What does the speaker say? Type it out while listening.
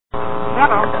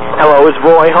Hello, is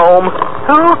Roy home?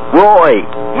 Who? Roy.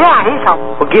 Yeah, he's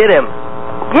home. Well, get him.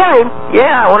 Get him?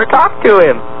 Yeah, I want to talk to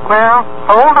him. Well,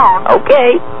 hold on.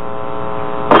 Okay.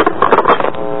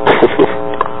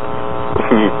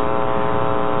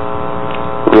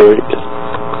 Roy.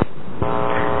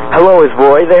 Hello, is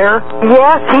Roy there?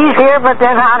 Yes, he's here, but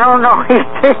then I don't know. He's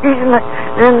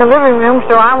in the living room,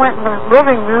 so I went in the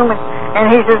living room,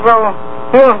 and he says, well,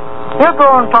 he'll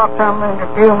go and talk to him in a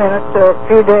few minutes or a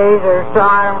few days or so.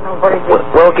 I don't know what he did.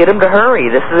 Well, get him to hurry.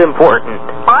 This is important.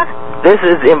 What? This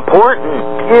is important.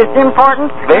 It's important?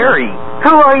 Very.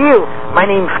 Who are you? My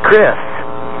name's Chris.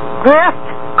 Griff?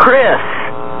 Chris.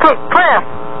 Cliff?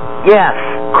 Yes,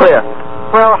 Cliff.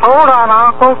 Well, hold on.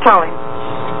 I'll go tell him.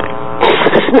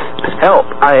 Help,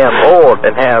 I am old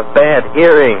and have bad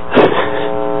hearing.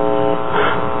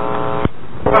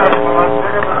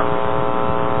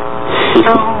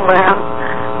 Oh, well,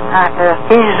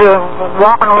 he's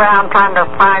walking around trying to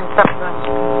find something.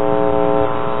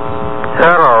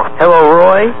 Hello. Hello,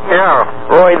 Roy? Yeah.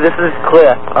 Roy, this is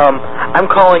Cliff. I'm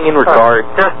calling in regard...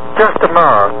 Just a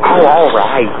minute. Oh, all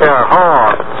right. Yeah, hold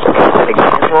on.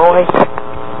 Again, Roy?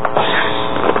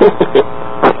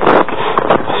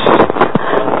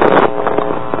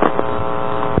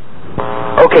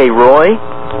 Okay, Roy?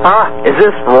 Huh? Is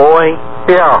this Roy?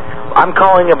 Yeah. I'm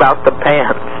calling about the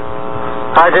pants.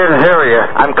 I didn't hear you.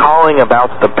 I'm calling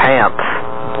about the pants.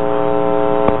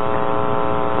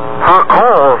 How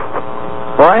cold?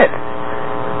 What?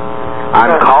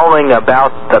 I'm calling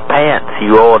about the pants,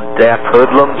 you old deaf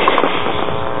hoodlum.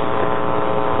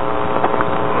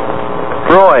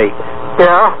 Roy.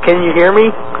 Yeah? Can you hear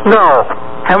me? No.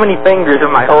 How many fingers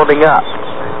am I holding up?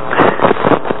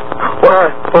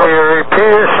 Will you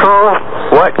repeat it, slow?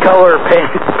 What color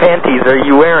panties are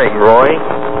you wearing, Roy?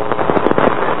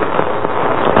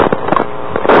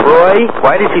 Roy,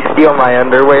 why did you steal my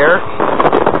underwear?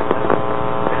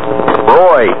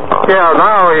 Roy. Yeah,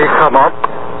 now you come up.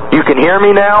 You can hear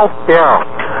me now? Yeah.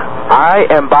 I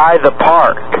am by the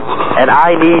park, and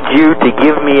I need you to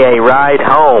give me a ride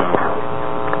home.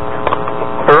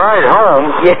 Ride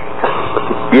home?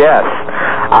 Yes.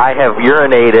 I have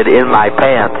urinated in my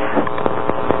pants.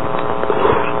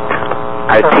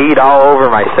 I peed all over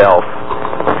myself.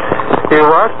 You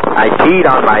what? I peed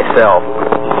on myself.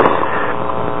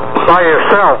 By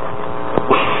yourself?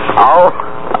 All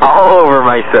over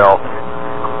myself.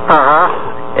 Uh-huh.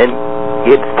 And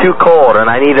it's too cold, and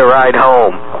I need a ride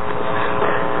home.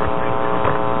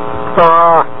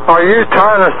 Are you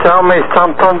trying to tell me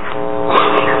something?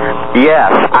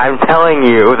 Yes, I'm telling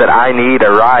you that I need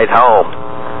a ride home.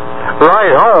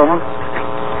 Ride home?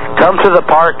 Come to the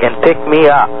park and pick me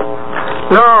up.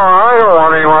 No, I don't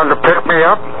want anyone to pick me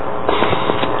up.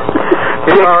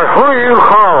 Who are you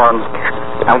calling?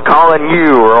 I'm calling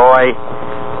you, Roy.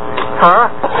 Huh?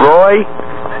 Roy?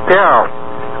 Yeah.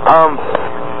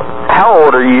 How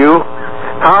old are you?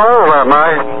 How old am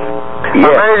I?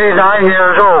 Yeah. I'm 89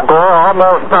 years old, girl,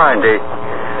 almost 90.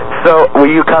 So,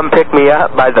 will you come pick me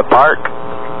up by the park?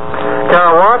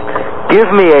 What?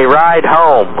 Give me a ride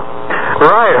home.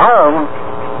 Ride home?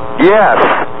 Yes.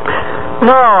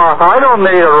 No, I don't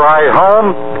need a ride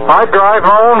home. I drive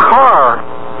my own car.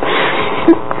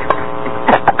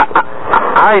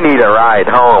 I need a ride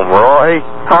home, Roy.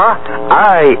 Huh?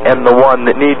 I am the one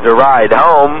that needs a ride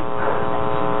home.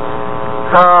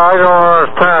 I don't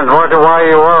understand why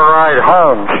you want to ride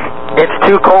home. It's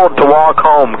too cold to walk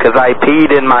home because I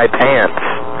peed in my pants.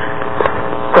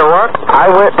 So what? I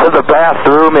went to the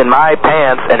bathroom in my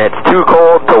pants and it's too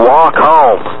cold to walk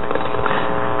home.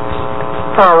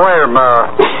 Oh, wait a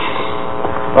minute.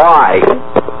 Why?